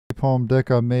Deepholm deck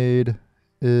I made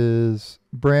is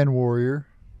Brann Warrior.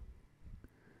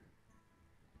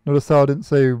 Notice how I didn't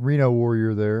say Reno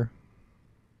Warrior there.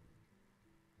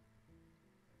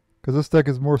 Because this deck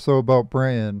is more so about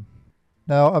Brann.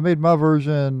 Now, I made my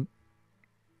version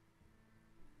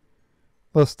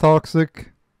less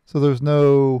toxic, so there's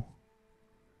no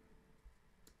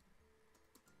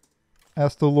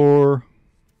Astalor.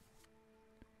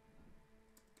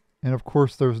 And of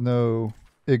course there's no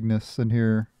Igneous in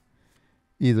here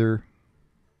either.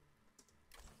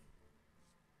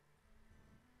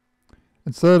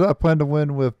 Instead, I plan to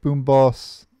win with Boom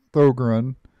Boss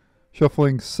Thogrun,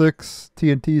 shuffling 6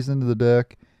 TNTs into the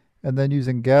deck, and then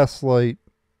using Gaslight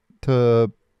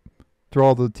to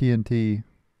draw the TNT.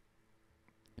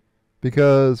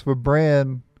 Because with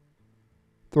Brann,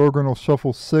 Thogrun will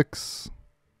shuffle 6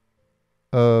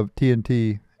 of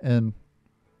TNT, and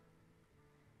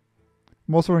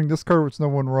I'm also running this card which no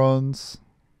one runs.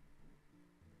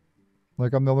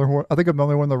 Like I'm the only one. I think I'm the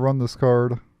only one that run this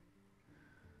card.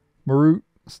 Maruut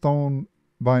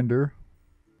Stonebinder.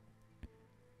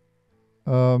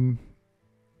 Yeah,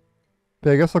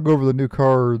 I guess I'll go over the new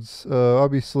cards.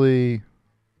 Obviously,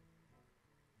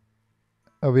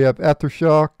 we have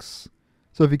Aftershocks.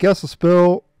 So if you cast a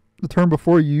spell the turn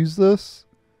before you use this,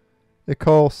 it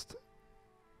costs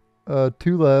 2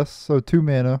 less, so 2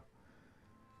 mana.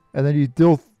 And then you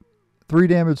deal 3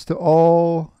 damage to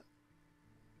all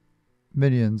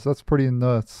minions. That's pretty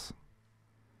nuts.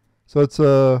 So it's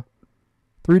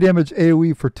 3 damage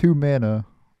AoE for 2 mana.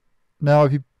 Now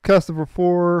if you cast it for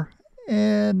 4,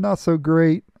 and not so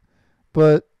great,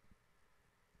 but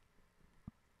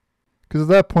because at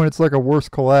that point it's like a worse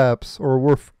collapse or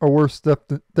a worse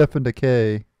death and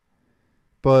decay.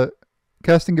 But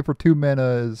casting it for 2 mana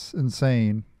is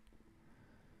insane.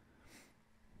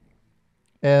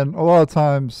 And a lot of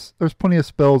times, there's plenty of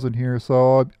spells in here,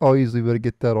 so I'll easily be able to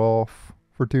get that off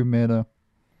for 2 mana.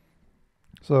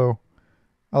 So,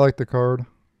 I like the card.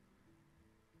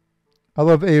 I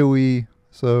love AoE,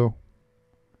 so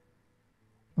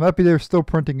I'm happy they're still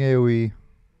printing AoE.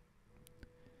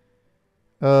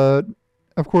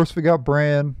 Of course, we got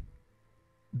Brann,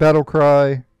 Battle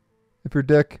Cry. If your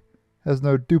deck has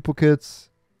no duplicates,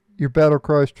 your Battle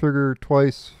Cries trigger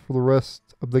twice for the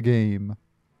rest of the game.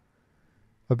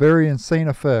 A very insane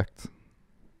effect.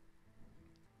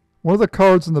 One of the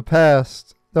cards in the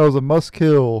past that was a must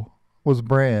kill was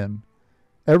Brann.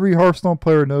 Every Hearthstone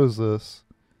player knows this.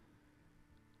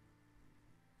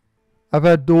 I've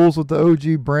had duels with the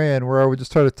OG Brann where I would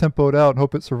just try to tempo it out and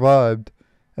hope it survived.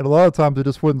 And a lot of times it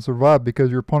just wouldn't survive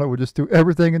because your opponent would just do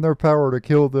everything in their power to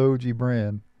kill the OG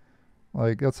Brann.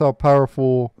 Like, that's how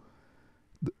powerful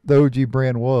the OG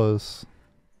Brann was.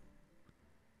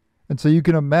 And so you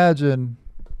can imagine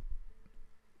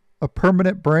a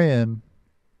permanent Brann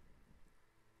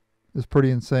is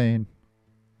pretty insane.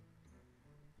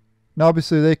 Now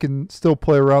obviously they can still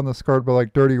play around this card by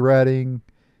like dirty ratting.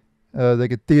 They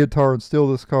could Theotar and steal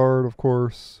this card, of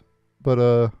course.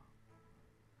 But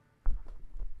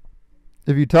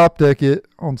if you top deck it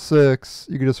on 6,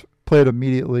 you can just play it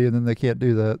immediately, and then they can't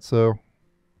do that. So,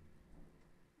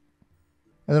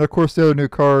 and then of course the other new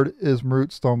card is Maruut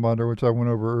Stonebinder, which I went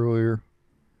over earlier.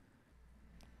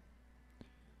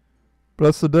 But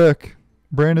that's the deck.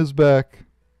 Brann is back.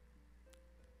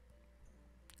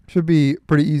 Should be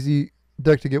pretty easy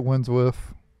deck to get wins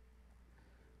with.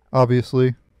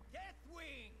 Obviously.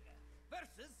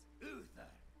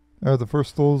 Alright, the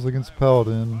first duel is against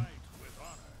Paladin.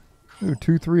 Ooh,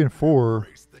 2, 3, and 4.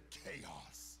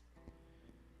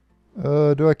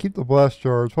 Do I keep the blast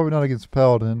charge? Probably not against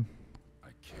Paladin. I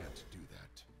can't do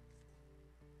that.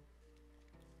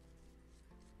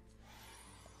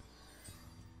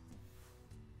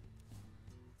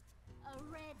 A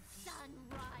red sun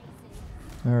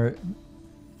rises. Alright.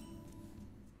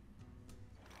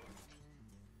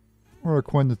 We're going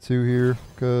to coin the 2 here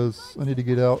because I need to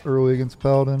get out early against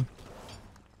Paladin.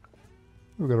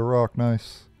 We got a rock,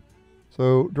 nice.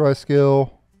 So,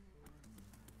 Dryscale.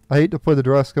 I hate to play the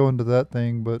Dryscale into that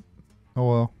thing, but oh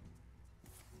well.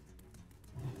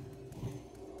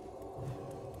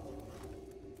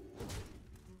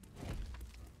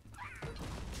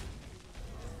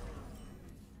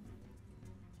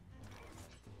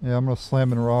 Yeah, I'm going to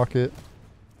slam and rock it.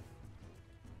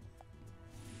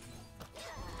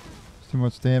 It's too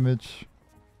much damage.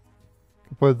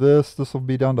 If I play this, this will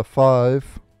be down to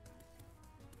 5.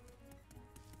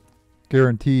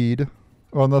 Guaranteed.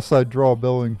 Well, unless I draw a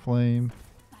Bellowing Flame.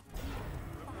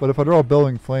 But if I draw a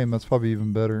Bellowing Flame, that's probably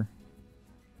even better.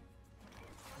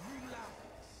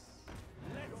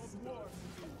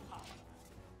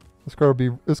 This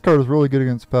card is really good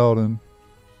against Paladin.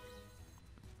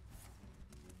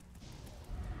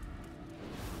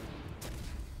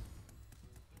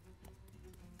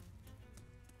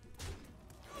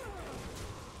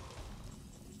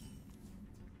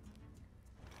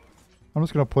 I'm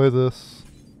just gonna play this.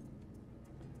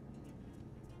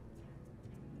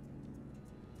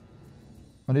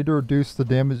 I need to reduce the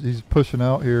damage he's pushing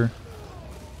out here.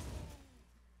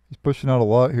 He's pushing out a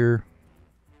lot here.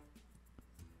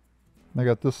 And I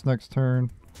got this next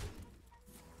turn.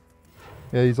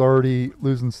 Yeah, he's already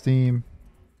losing steam.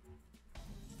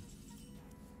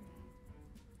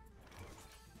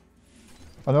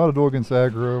 I know how to do against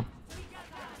aggro.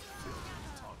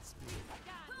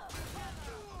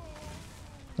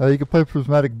 You can play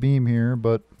Prismatic Beam here,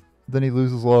 but then he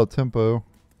loses a lot of tempo.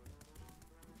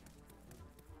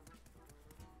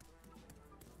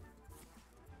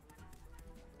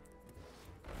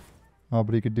 Oh,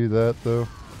 but he could do that though.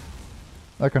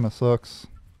 That kind of sucks.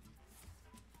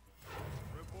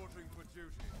 Reporting for duty.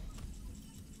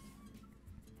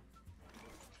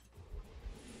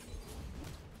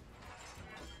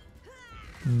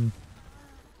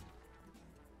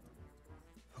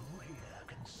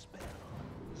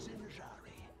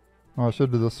 Oh, I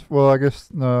should do this. Well, I guess,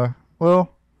 no.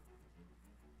 Well,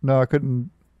 no, I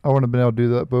couldn't. I wouldn't have been able to do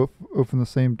that both in the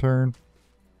same turn.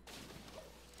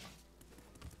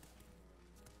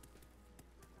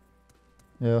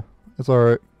 Yeah, it's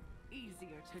alright. Easier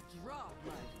to draw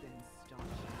blood than staunch.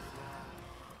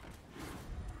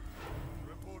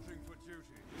 Reporting for duty.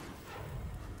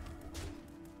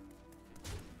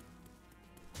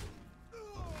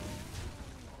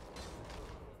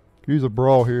 Use a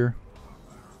Brawl here.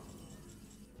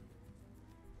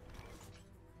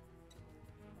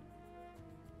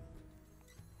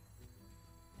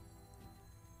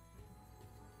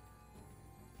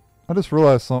 I just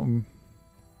realized something.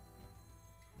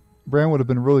 Brann would have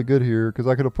been really good here because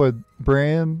I could have played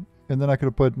Brann and then I could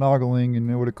have played Noggling and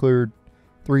it would have cleared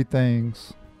 3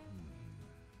 things.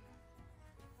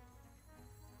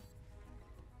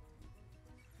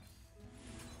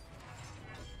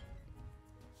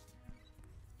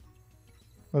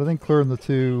 But I think clearing the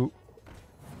 2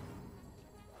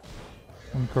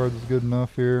 one card is good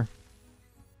enough here.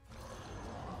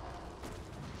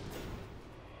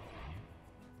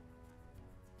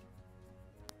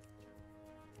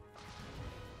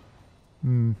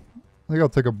 I think I'll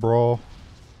take a Brawl.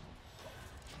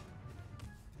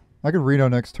 I could Reno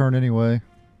next turn anyway.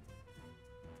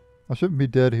 I shouldn't be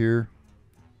dead here.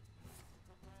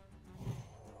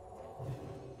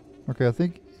 Okay, I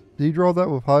think... Did he draw that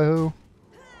with Hi-Ho?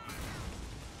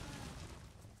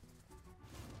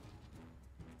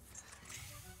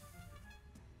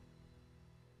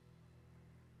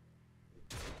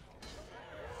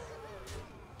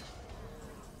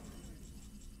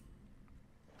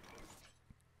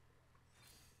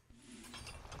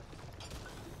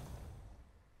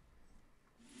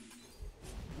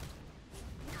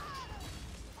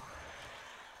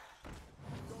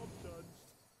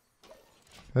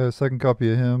 Okay, a second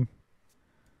copy of him.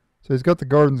 So he's got the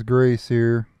Garden's Grace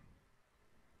here.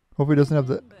 Hope he doesn't have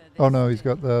the... Oh no, he's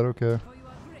got that, okay. For you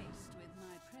are graced with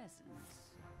my presence.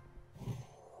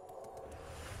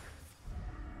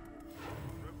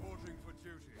 Reporting for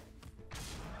duty.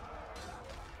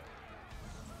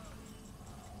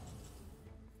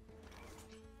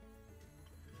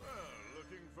 Well,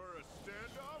 looking for a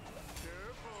standoff?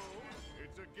 Careful,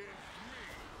 it's against me.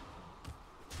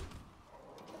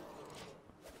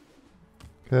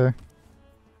 Okay.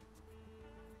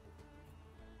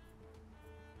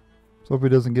 So hope he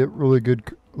doesn't get really good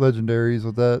legendaries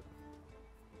with that.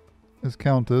 His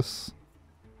Countess.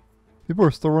 People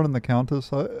are still running the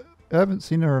Countess. I haven't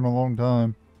seen her in a long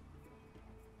time.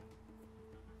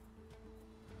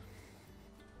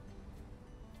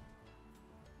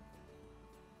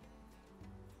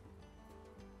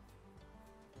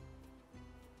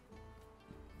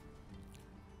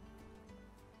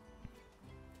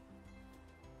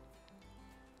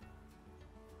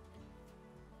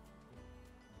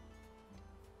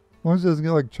 As long as he doesn't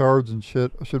get like charged and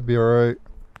shit, I should be alright.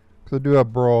 Because I do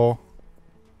have Brawl.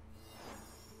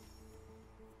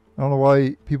 I don't know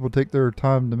why people take their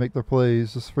time to make their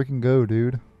plays. Just freaking go,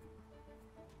 dude.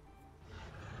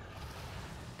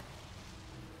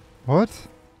 What?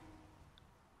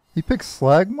 He picked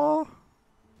Slagmaw?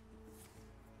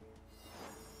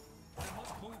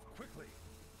 Move quickly.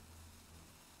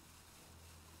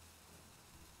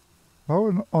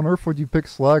 How on earth would you pick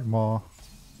Slagmaw?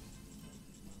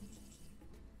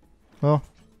 Well,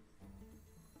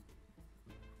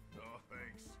 No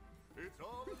thanks. It's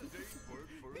all a day's work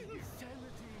for a year.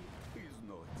 Insanity is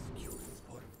no excuse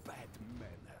for bad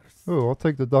manners. oh, I'll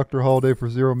take the Dr. Holiday for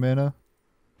 0 mana.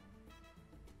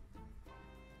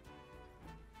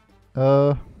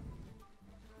 A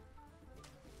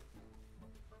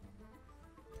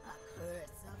curse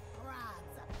of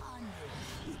frauds upon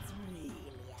you. It's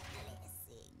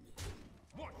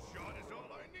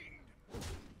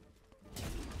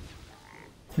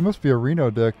He must be a Reno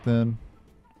deck then.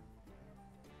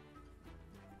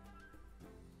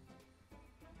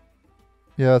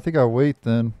 Yeah, I think I'll wait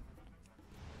then.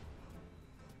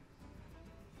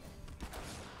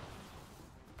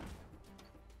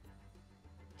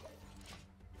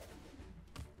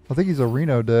 I think he's a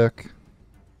Reno deck.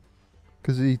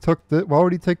 Because he took the... Why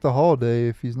would he take the holiday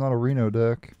if he's not a Reno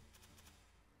deck?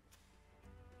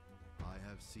 I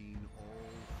have seen all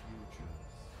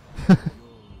futures.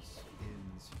 Yours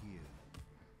ends here.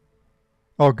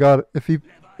 Oh god, if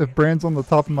Brann's on the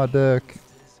top of my deck...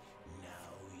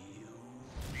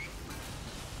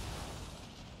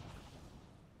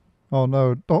 Oh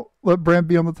no, don't let Brann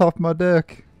be on the top of my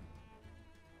deck.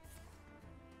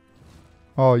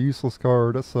 Oh, useless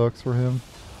card. That sucks for him.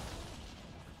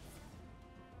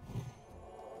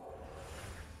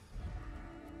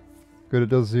 Good, it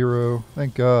does 0.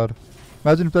 Thank God.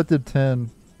 Imagine if that did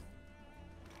 10.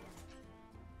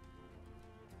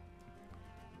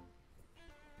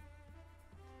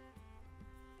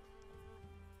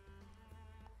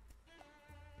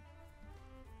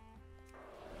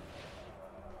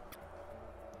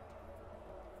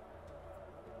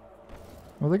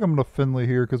 I think I'm going to Finley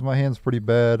here because my hand's pretty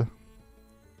bad.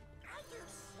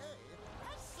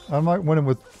 I might win him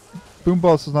with... Boom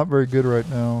Boss is not very good right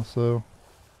now, so...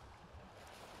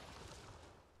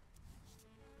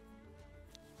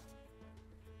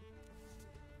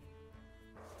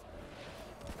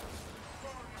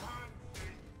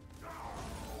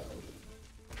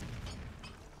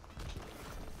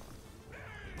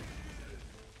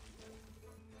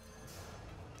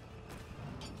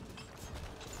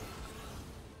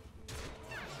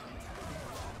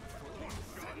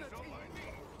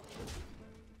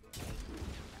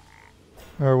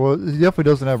 Alright, well, he definitely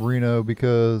doesn't have Reno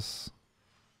because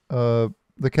he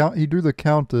drew the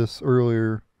Countess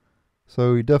earlier,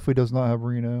 so he definitely does not have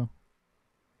Reno.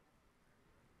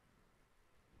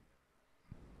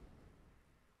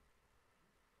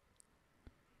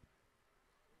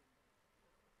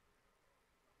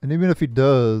 And even if he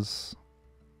does,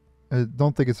 I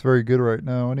don't think it's very good right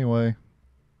now anyway.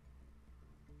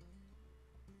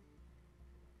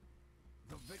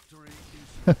 The victory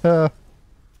is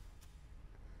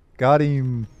Got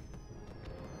him.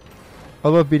 I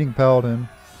love beating Paladin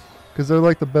because they're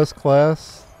like the best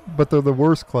class, but they're the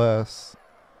worst class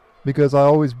because I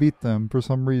always beat them for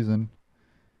some reason.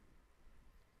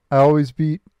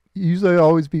 Usually I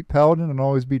always beat Paladin and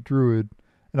always beat Druid,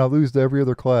 and I lose to every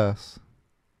other class.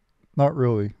 Not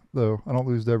really, though. I don't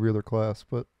lose to every other class,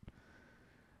 but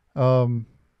a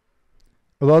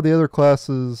lot of the other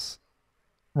classes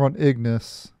run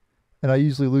Igneous, and I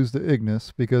usually lose to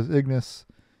Igneous because Igneous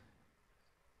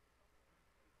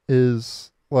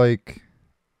is like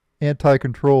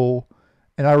anti-control,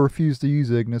 and I refuse to use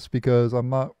Igneous because I'm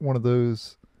not one of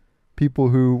those people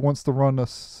who wants to run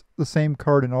the same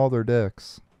card in all their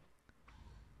decks.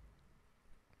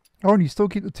 Oh, and you still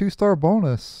keep the 2-star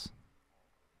bonus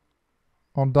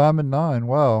on Diamond 9.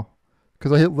 Wow.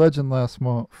 Because I hit Legend last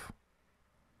month.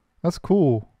 That's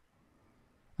cool.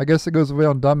 I guess it goes away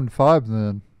on Diamond 5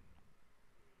 then.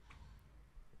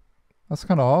 That's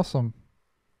kind of awesome.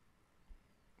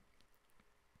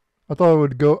 I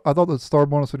thought the star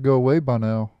bonus would go away by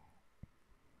now.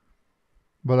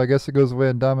 But I guess it goes away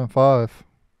in Diamond 5.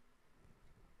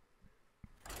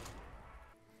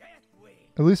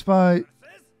 At least my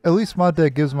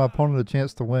deck gives my opponent a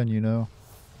chance to win, you know.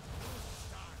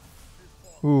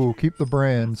 Ooh, keep the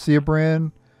Brann. See a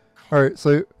Brann? Alright,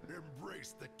 so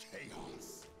embrace the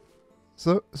chaos.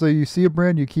 so you see a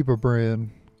Brann, you keep a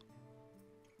Brann.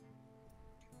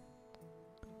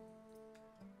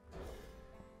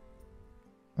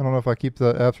 I don't know if I keep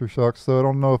that Aftershocks, though. I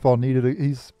don't know if I'll need it.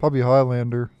 He's probably a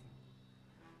Highlander.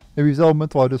 If he's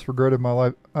Elemental, I just regretted my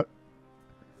life.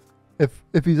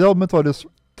 If he's Elemental, I just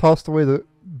tossed away the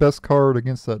best card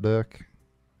against that deck.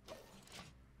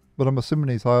 But I'm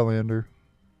assuming he's Highlander.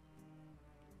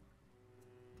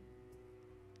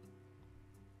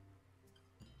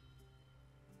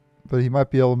 But he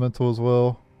might be Elemental as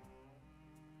well.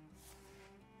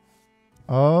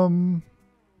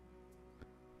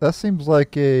 That seems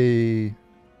like a...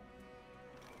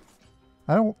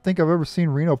 I don't think I've ever seen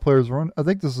Reno players run. I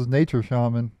think this is Nature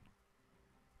Shaman.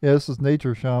 Yeah, this is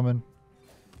Nature Shaman.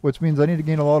 Which means I need to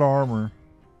gain a lot of armor.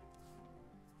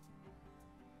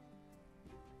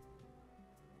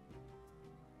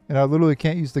 And I literally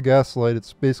can't use the Gaslight.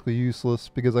 It's basically useless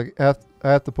because I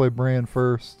have to play Brann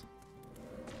first.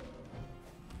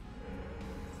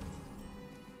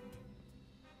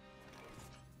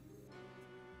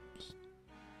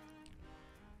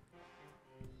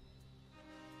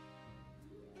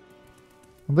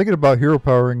 I'm thinking about hero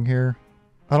powering here.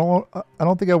 I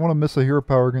don't think I want to miss a hero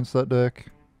power against that deck.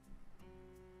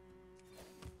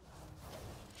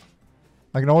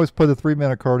 I can always play the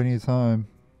 3-mana card anytime.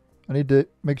 I need to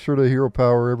make sure to hero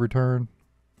power every turn.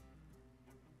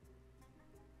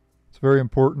 It's very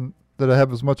important that I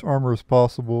have as much armor as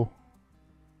possible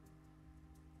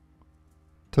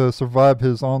to survive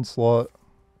his onslaught.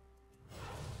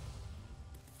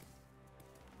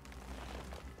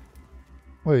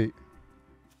 Wait.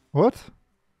 What?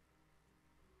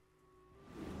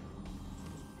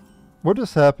 What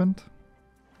just happened?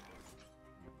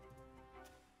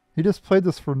 He just played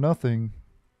this for nothing.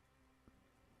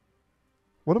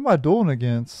 What am I dueling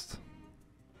against?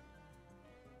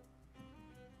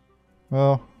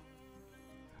 Well,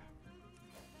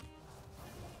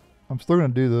 I'm still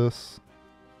going to do this.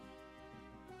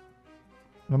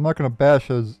 I'm not going to bash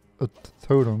as a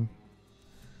totem.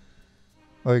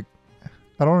 Like,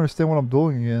 I don't understand what I'm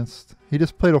dueling against. He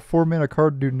just played a 4-mana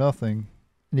card to do nothing,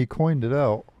 and he coined it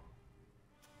out.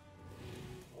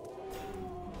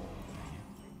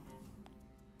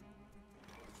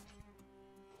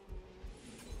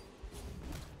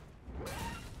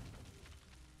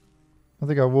 I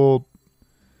think I will.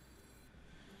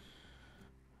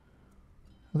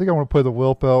 I think I want to play the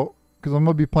Whelp out because I'm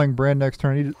going to be playing Brann next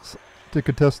turn. I need to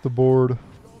contest the board.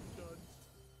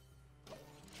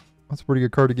 That's a pretty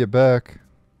good card to get back.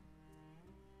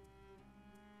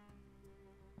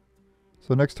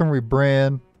 So next turn we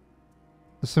Brann.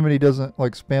 Assuming he doesn't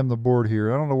like spam the board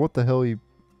here. I don't know what the hell he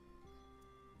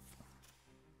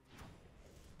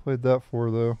played that for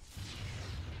though.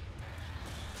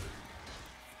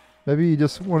 Maybe he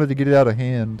just wanted to get it out of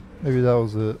hand. Maybe that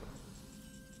was it.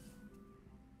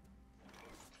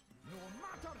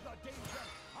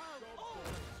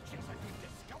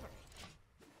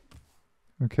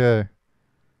 Okay.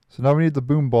 So now we need the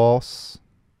Boom Boss.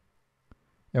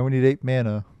 And we need 8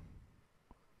 mana.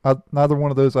 Neither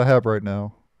one of those I have right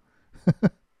now.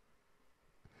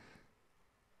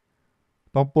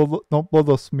 Don't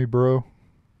bloodlust me, bro.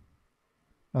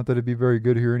 Not that it'd be very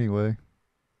good here anyway.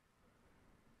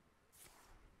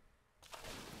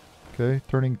 Okay,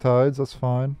 Turning Tides, that's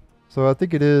fine. So I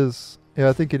think it is, yeah,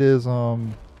 I think it is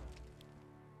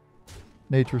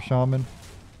Nature Shaman.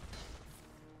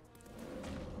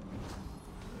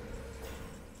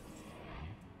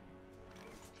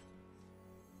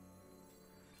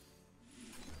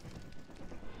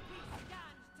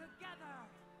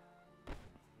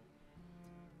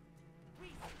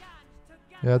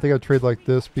 Yeah, I think I trade like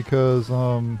this because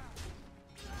I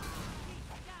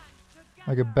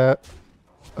could bat.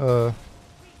 I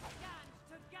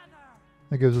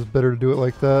think it was just better to do it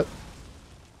like that.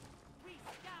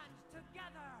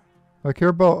 I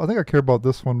think I care about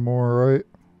this one more, right?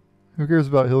 Who cares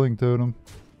about Healing Totem?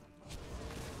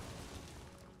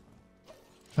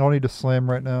 I don't need to slam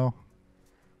right now.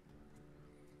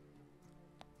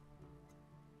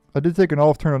 I did take an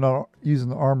off turn on not using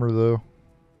the armor though.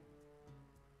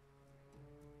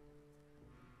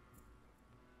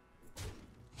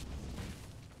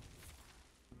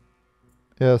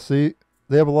 Yeah, see?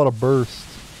 They have a lot of burst.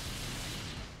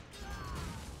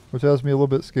 Which has me a little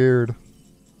bit scared.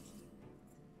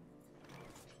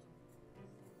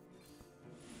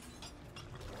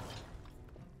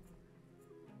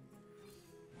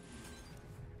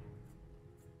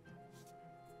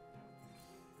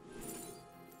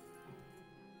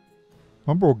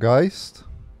 Umbral-Geist?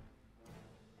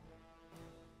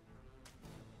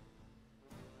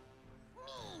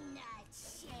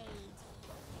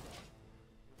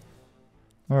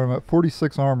 Alright, I'm at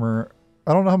 46 armor.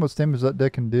 I don't know how much damage that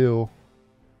deck can deal.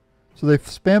 So they've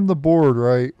spammed the board,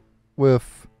 right,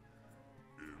 with...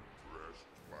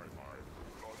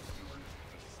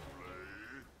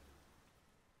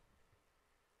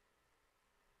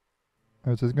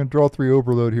 Alright, so he's going to draw 3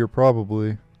 Overload here,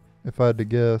 probably, if I had to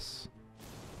guess.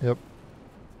 Yep.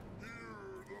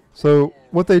 So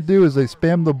what they do is they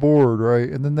spam the board, right,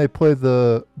 and then they play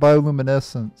the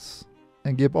Bioluminescence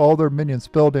and give all their minions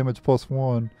spell damage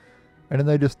 +1, and then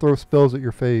they just throw spells at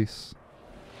your face.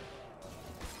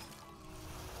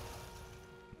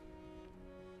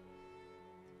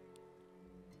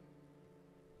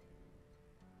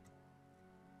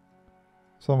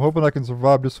 So I'm hoping I can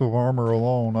survive just with armor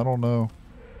alone. I don't know.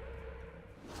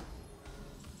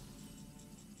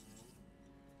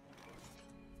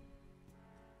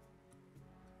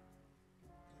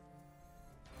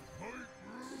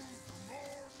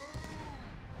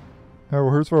 Alright,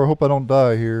 well here's where I hope I don't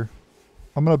die here.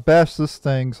 I'm going to bash this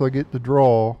thing so I get to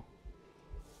draw.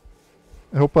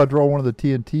 I hope I draw one of the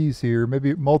TNTs here.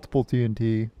 Maybe multiple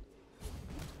TNT.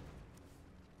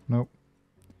 Nope.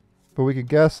 But we can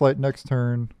Gaslight next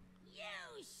turn. You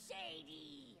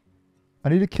shady. I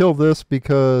need to kill this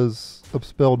because of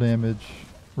spell damage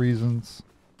reasons.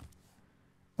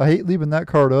 I hate leaving that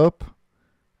card up,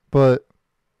 but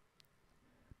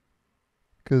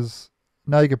because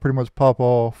now you can pretty much pop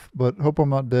off, but hope I'm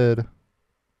not dead.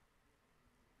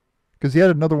 Because he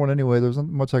had another one anyway, there's not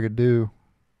much I could do.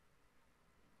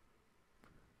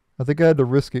 I think I had to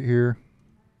risk it here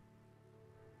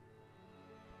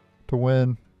to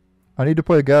win. I need to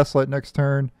play a Gaslight next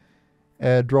turn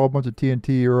and draw a bunch of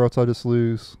TNT or else I just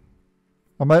lose.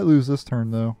 I might lose this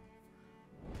turn though.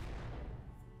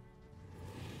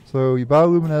 So you buy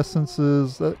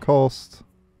luminescences, that cost,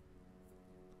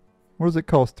 what does it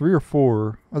cost, 3 or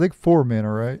 4? I think 4 mana,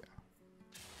 right?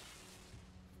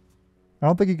 I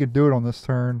don't think he could do it on this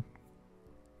turn.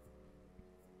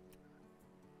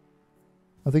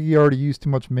 I think he already used too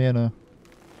much mana.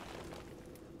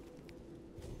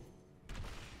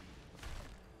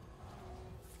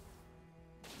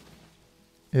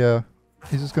 Yeah,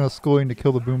 he's just gonna schooling to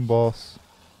kill the boom boss.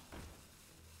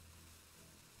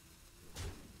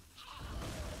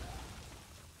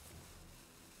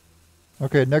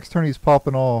 Okay, next turn he's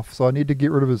popping off, so I need to get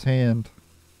rid of his hand.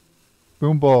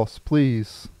 Boom boss,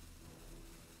 please.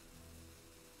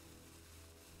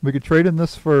 We could trade in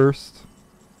this first.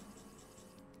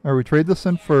 Or we trade this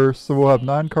in first, so we'll have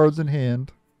 9 cards in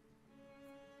hand.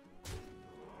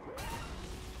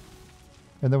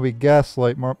 And then we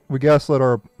gaslight my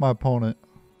opponent.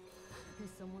 Is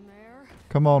someone there?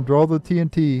 Come on, draw the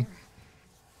TNT.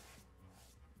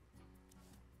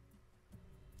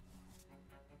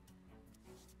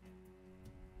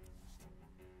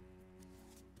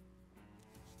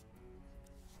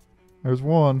 There's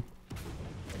one.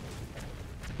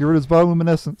 Get rid of his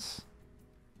bioluminescence.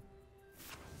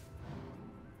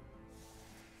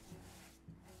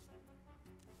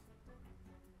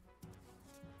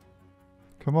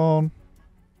 Come on.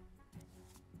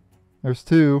 There's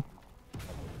 2.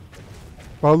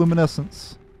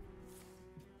 Bioluminescence.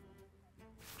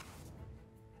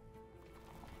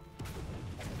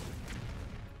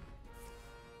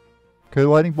 Okay,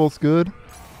 lightning bolt's good.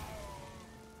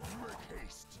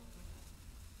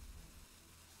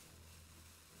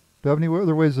 Do I have any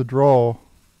other ways to draw? Do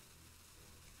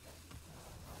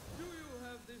you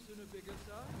have this in a bigger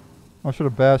size? I should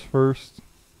have bashed first.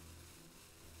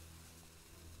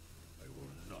 I will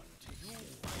not take you.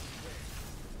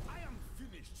 I am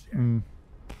finished.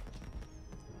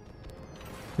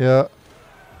 Yeah.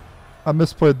 I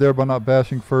misplayed there by not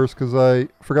bashing first because I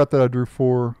forgot that I drew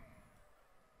 4.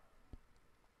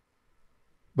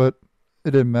 But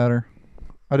it didn't matter.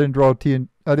 I didn't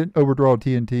overdraw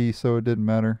TNT, so it didn't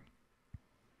matter.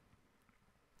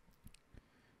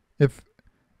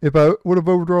 If I would have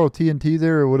overdrawn TNT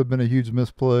there, it would have been a huge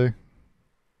misplay.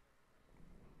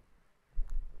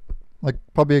 Like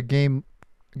probably a game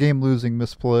losing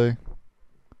misplay.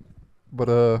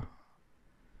 But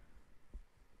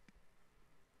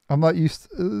I'm not used to,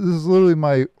 this is literally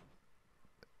my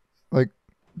like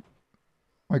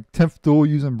 10th duel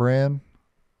using Brann.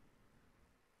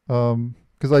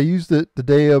 Because I used it the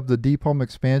day of the Deepholm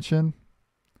expansion,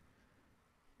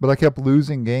 but I kept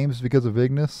losing games because of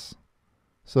Igneous.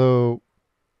 So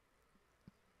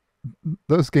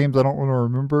those games I don't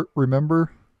want to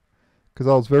remember because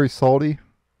I was very salty.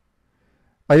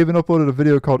 I even uploaded a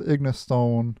video called Igneous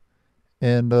Stone,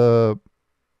 and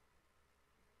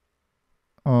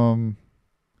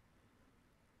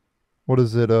what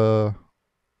is it? I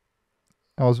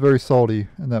was very salty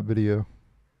in that video.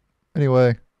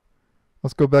 Anyway,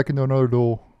 let's go back into another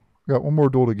duel. I got one more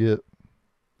duel to get.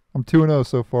 I'm 2-0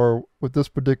 so far with this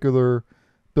particular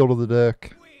build of the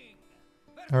deck.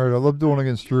 Alright, I love dueling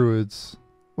against druids.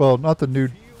 Well, not the new...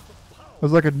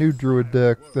 It's like a new druid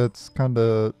deck that's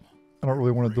kinda... I don't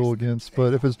really want to duel against,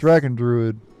 but if it's dragon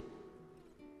druid,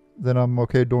 then I'm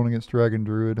okay dueling against dragon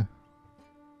druid.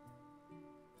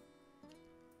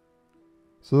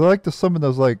 So they like to summon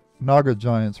those like Naga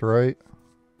giants, right?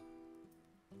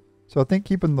 So I think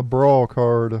keeping the Brawl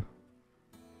card,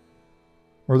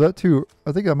 or is that too,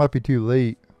 I think that might be too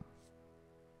late.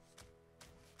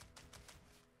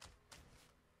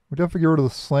 We definitely get rid of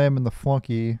the Slam and the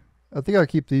Flunky. I think I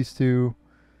keep these two,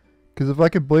 because if I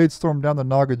could Bladestorm down the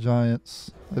Naga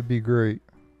giants, that'd be great.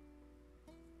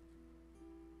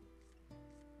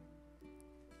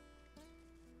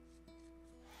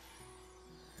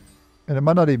 And it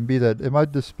might not even be that. It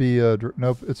might just be,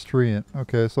 nope, it's Treant.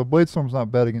 Okay, so Bladestorm's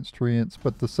not bad against Treants,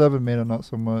 but the 7 mana not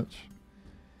so much.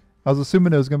 I was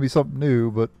assuming it was going to be something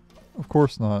new, but of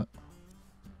course not.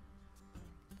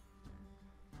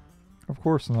 Of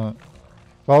course not.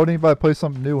 Why would anybody play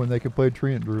something new when they could play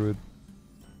Treant Druid?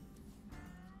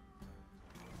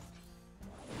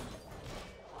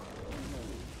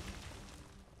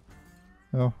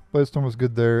 Oh, Bladestorm was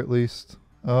good there at least.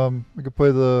 We could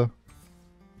play the...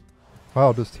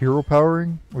 Wow, just hero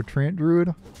powering with Treant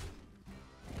Druid.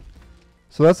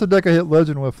 So that's the deck I hit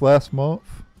Legend with last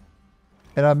month.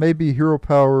 And I may be hero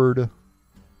powered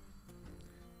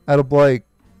out of like...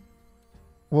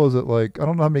 What was it like? I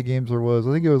don't know how many games there was.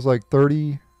 I think it was like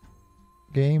 30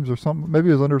 games or something. Maybe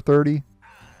it was under 30.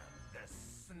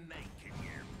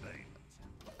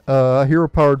 Hero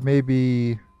powered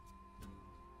maybe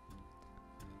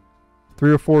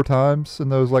 3 or 4 times in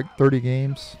those like 30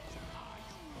 games.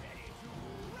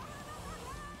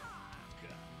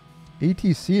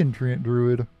 ETC and Treant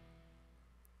Druid.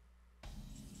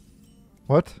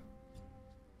 What?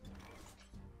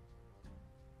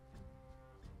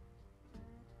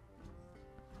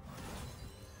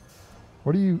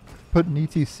 What are you putting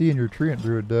ETC in your Treant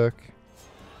Druid deck?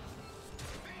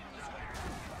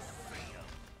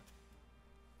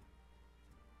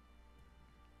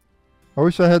 I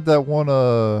wish I had that one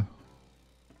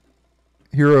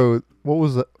hero. What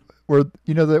was that? Where,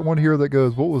 you know, that one hero that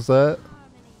goes, what was that?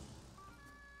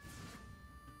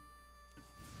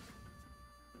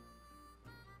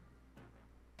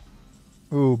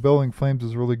 Ooh, Bellowing Flames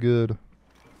is really good.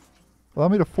 Allow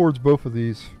me to forge both of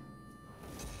these.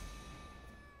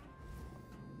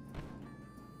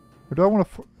 Or do I want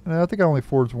to... Nah, I think I only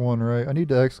forged one, right? I need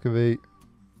to excavate.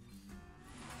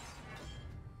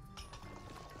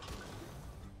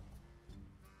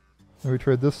 Then we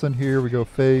trade this in here. We go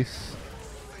face.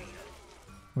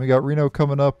 We got Reno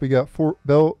coming up. We got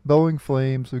Bellowing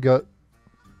Flames. We got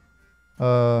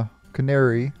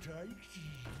Canary.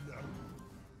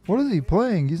 What is he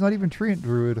playing? He's not even Treant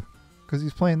Druid. Because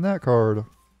he's playing that card.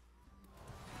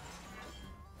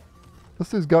 This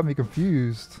dude's got me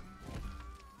confused.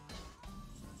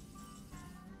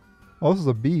 Oh, this is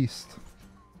a beast.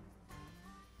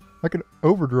 I could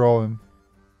overdraw him.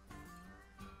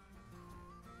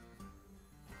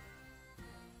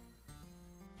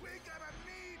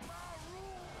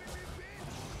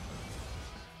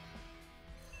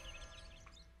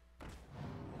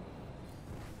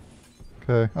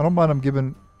 Okay, I don't mind him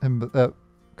giving him that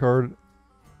card.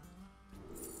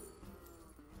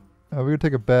 We're gonna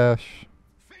take a bash.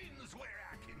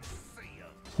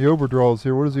 He overdraws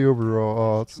here. What does he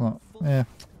overdraw? Oh, it's not. Eh.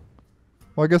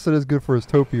 Well, I guess it is good for his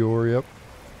Topior, yep.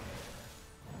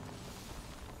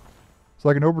 So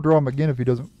I can overdraw him again if he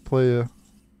doesn't play a...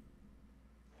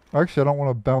 Actually, I don't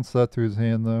want to bounce that to his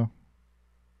hand, though.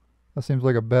 That seems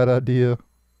like a bad idea.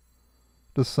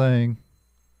 Just saying.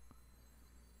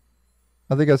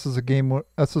 I think that's just a game.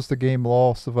 That's just a game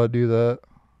lost if I do that.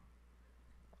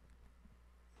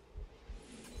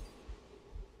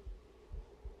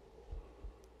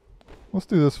 Let's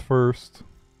do this first.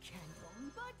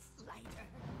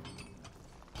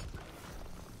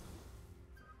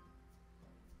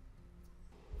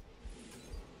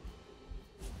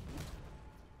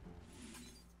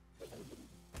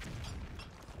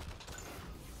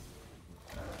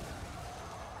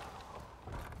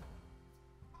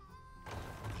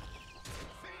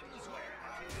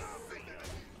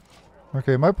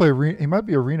 Okay, he might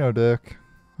be a Reno deck.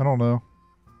 I don't know.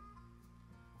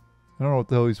 I don't know what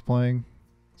the hell he's playing.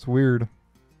 It's weird.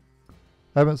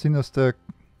 I haven't seen this deck.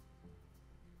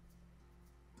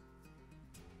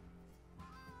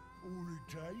 All it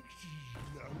takes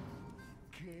is love,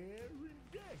 care,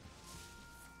 and death.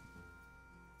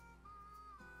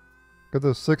 Got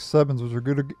those 6/7s, which are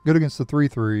good against the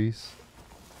 3/3s.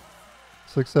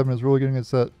 6/7 is really good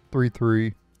against that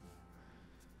 3/3.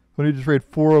 We need to trade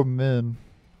 4 of them in.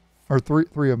 Or 3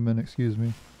 of them in, excuse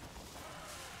me.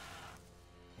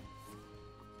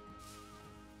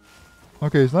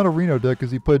 Okay, it's not a Reno deck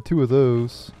because he played 2 of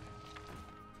those.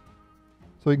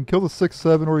 So he can kill the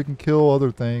 6/7 or he can kill other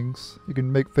things. He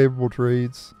can make favorable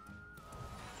trades.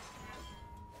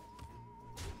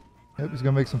 Yep, he's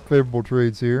going to make some favorable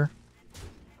trades here.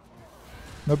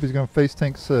 Nope, he's going to face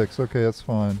tank 6. Okay, that's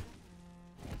fine.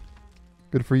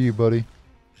 Good for you, buddy.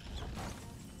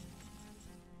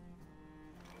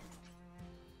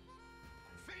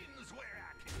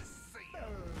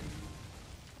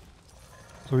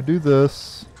 So we do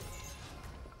this.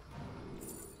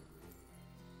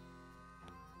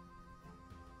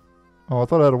 Oh, I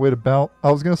thought I had a way to bounce.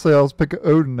 I was gonna say I was picking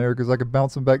Odin there because I could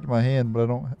bounce him back to my hand, but I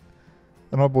don't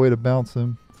have a way to bounce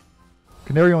him.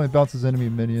 Canary only bounces enemy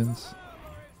minions.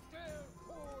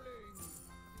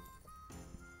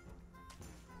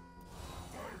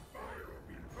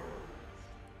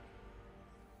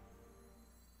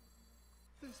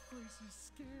 The This place is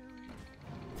scary.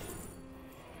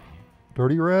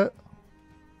 Dirty rat?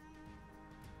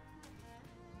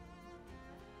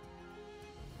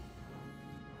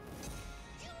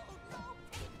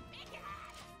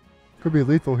 Could be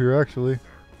lethal here, actually.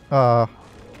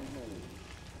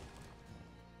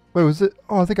 Wait, was it?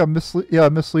 Oh, I think I missed. Yeah, I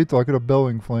missed lethal. I could have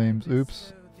Bellowing Flames.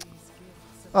 Oops.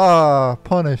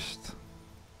 Punished.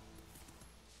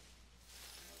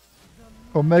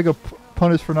 Omega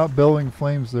punished for not Bellowing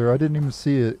Flames there. I didn't even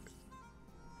see it.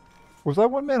 Was I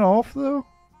 1 man off, though?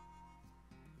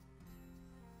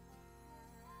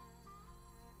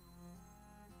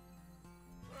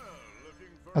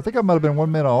 I think I might have been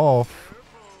 1 man off.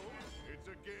 It's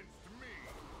against me.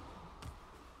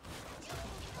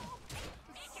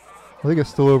 I think it's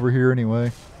still over here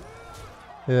anyway.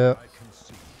 Yeah.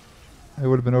 It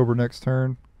would have been over next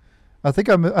turn. I think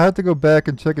I had to go back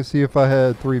and check and see if I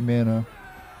had 3 mana.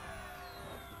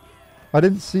 I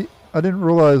didn't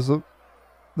realize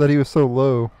that he was so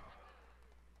low.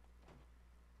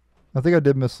 I think I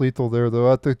did miss lethal there though. I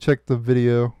have to check the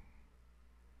video.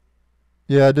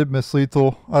 Yeah, I did miss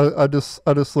lethal. I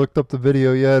just looked up the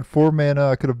video. Yeah, I had 4 mana.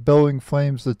 I could have Bellowing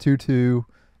Flames the 2/2.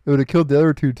 It would have killed the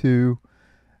other 2/2.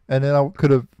 And then I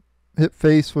could have hit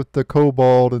face with the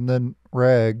Kobold and then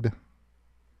ragged.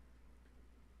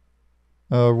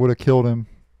 Would have killed him.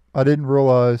 I didn't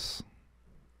realize.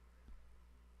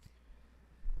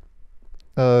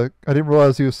 I didn't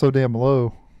realize he was so damn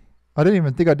low. I didn't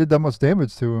even think I did that much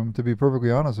damage to him, to be perfectly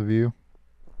honest with you.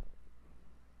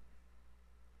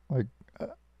 Like,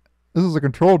 this is a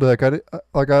control deck. I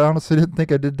honestly didn't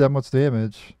think I did that much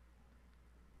damage.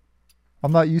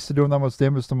 I'm not used to doing that much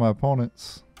damage to my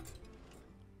opponents.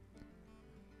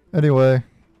 Anyway,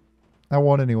 I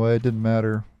won anyway. It didn't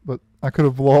matter. But I could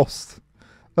have lost.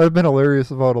 That would have been hilarious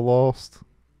if I would have lost.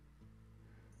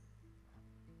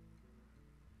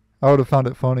 I would have found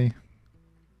it funny.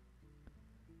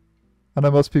 I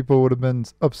know most people would have been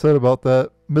upset about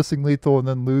that. Missing lethal and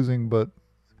then losing, but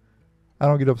I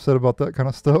don't get upset about that kind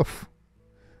of stuff.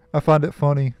 I find it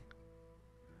funny.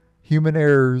 Human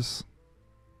errors.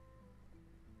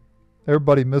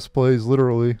 Everybody misplays,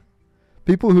 literally.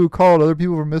 People who call other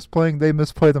people for misplaying, they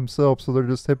misplay themselves, so they're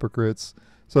just hypocrites.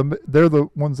 So they're the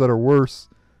ones that are worse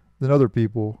than other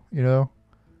people, you know?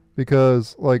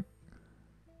 Because, like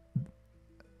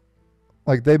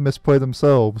they misplay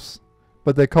themselves.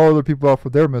 But they call other people out for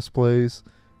their misplays,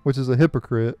 which is a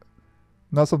hypocrite.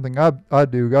 Not something I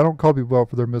do. I don't call people out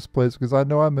for their misplays because I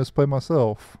know I misplay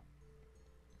myself.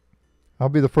 I'll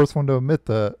be the first one to admit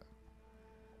that.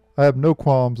 I have no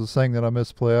qualms of saying that I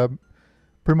misplay. I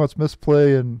pretty much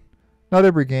misplay in not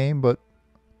every game, but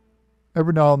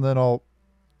every now and then I'll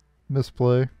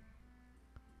misplay.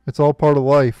 It's all part of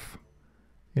life,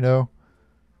 you know.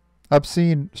 I've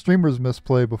seen streamers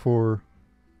misplay before.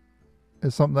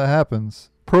 It's something that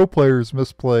happens. Pro players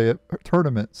misplay at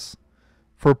tournaments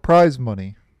for prize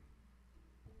money.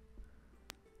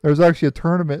 There was actually a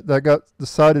tournament that got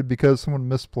decided because someone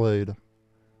misplayed.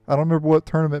 I don't remember what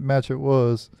tournament match it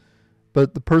was,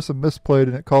 but the person misplayed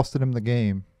and it costed him the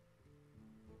game.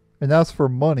 And that's for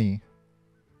money.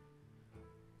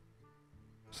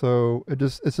 So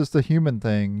it's just a human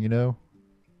thing, you know?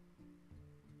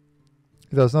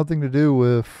 It has nothing to do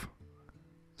with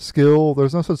skill.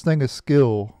 There's no such thing as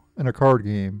skill in a card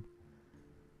game.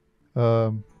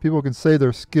 People can say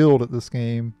they're skilled at this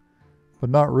game, but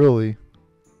not really.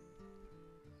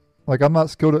 Like, I'm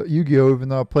not skilled at Yu-Gi-Oh! Even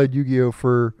though I played Yu-Gi-Oh!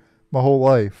 For my whole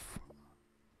life.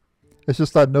 It's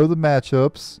just I know the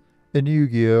matchups in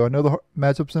Yu-Gi-Oh! I know the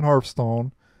matchups in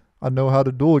Hearthstone. I know how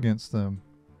to duel against them.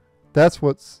 That's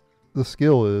what the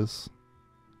skill is.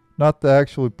 Not the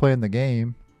actually playing the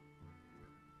game.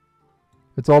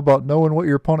 It's all about knowing what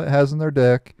your opponent has in their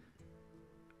deck,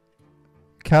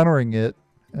 countering it,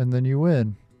 and then you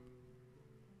win.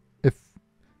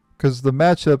 Because the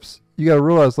matchups, you got to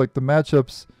realize, like, the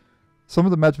matchups, some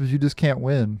of the matchups you just can't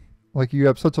win. Like, you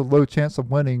have such a low chance of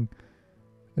winning,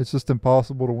 it's just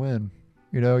impossible to win.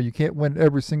 You know, you can't win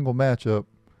every single matchup.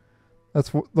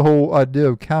 That's what the whole idea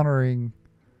of countering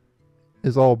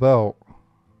is all about.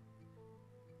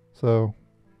 So,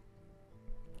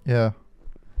 yeah.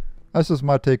 That's just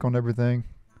my take on everything.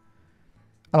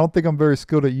 I don't think I'm very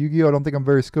skilled at Yu-Gi-Oh! I don't think I'm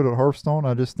very skilled at Hearthstone.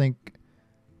 I just think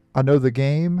I know the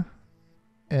game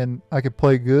and I can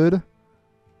play good,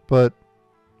 but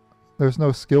there's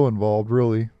no skill involved,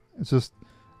 really. It's just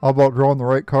all about drawing the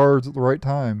right cards at the right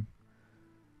time.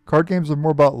 Card games are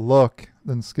more about luck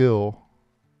than skill.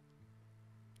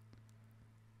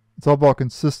 It's all about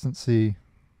consistency.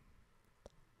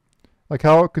 Like,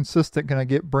 how consistent can I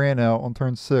get Brann out on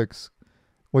turn 6?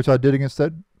 Which I did against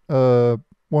that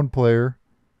one player.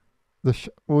 What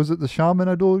was it, the Shaman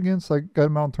I dueled against? I got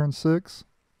him out on turn 6?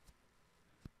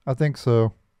 I think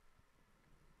so.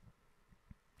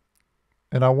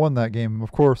 And I won that game.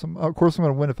 Of course I'm going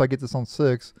to win if I get this on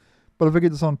 6. But if I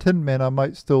get this on 10 mana, I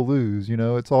might still lose. You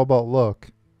know, it's all about luck.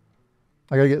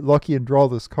 I got to get lucky and draw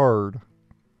this card.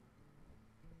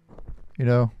 You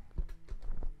know.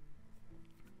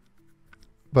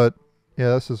 But yeah,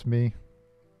 that's just me.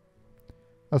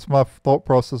 That's my thought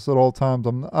process at all times.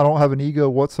 I don't have an ego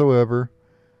whatsoever.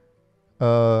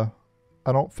 I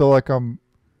don't feel like I'm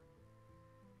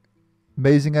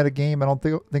amazing at a game. I don't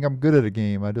think I'm good at a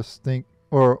game. I just think,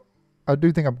 or I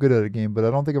do think I'm good at a game, but I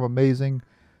don't think I'm amazing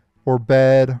or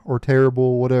bad or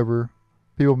terrible, whatever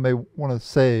people may want to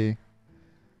say.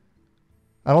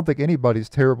 I don't think anybody's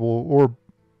terrible or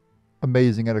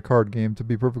amazing at a card game, to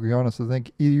be perfectly honest. I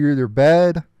think you're either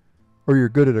bad or you're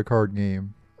good at a card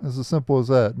game. It's as simple as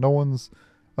that. No one's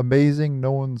amazing,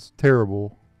 no one's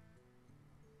terrible.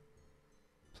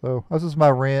 So that's just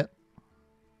my rant.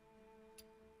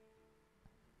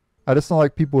 I just don't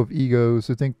like people with egos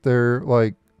who think they're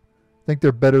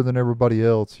better than everybody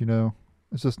else, you know.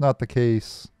 It's just not the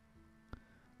case.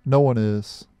 No one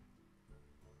is.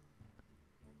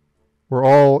 We're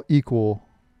all equal.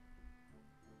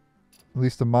 At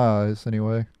least in my eyes,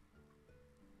 anyway.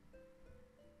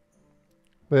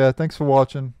 But yeah, thanks for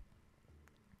watching.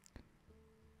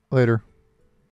 Later.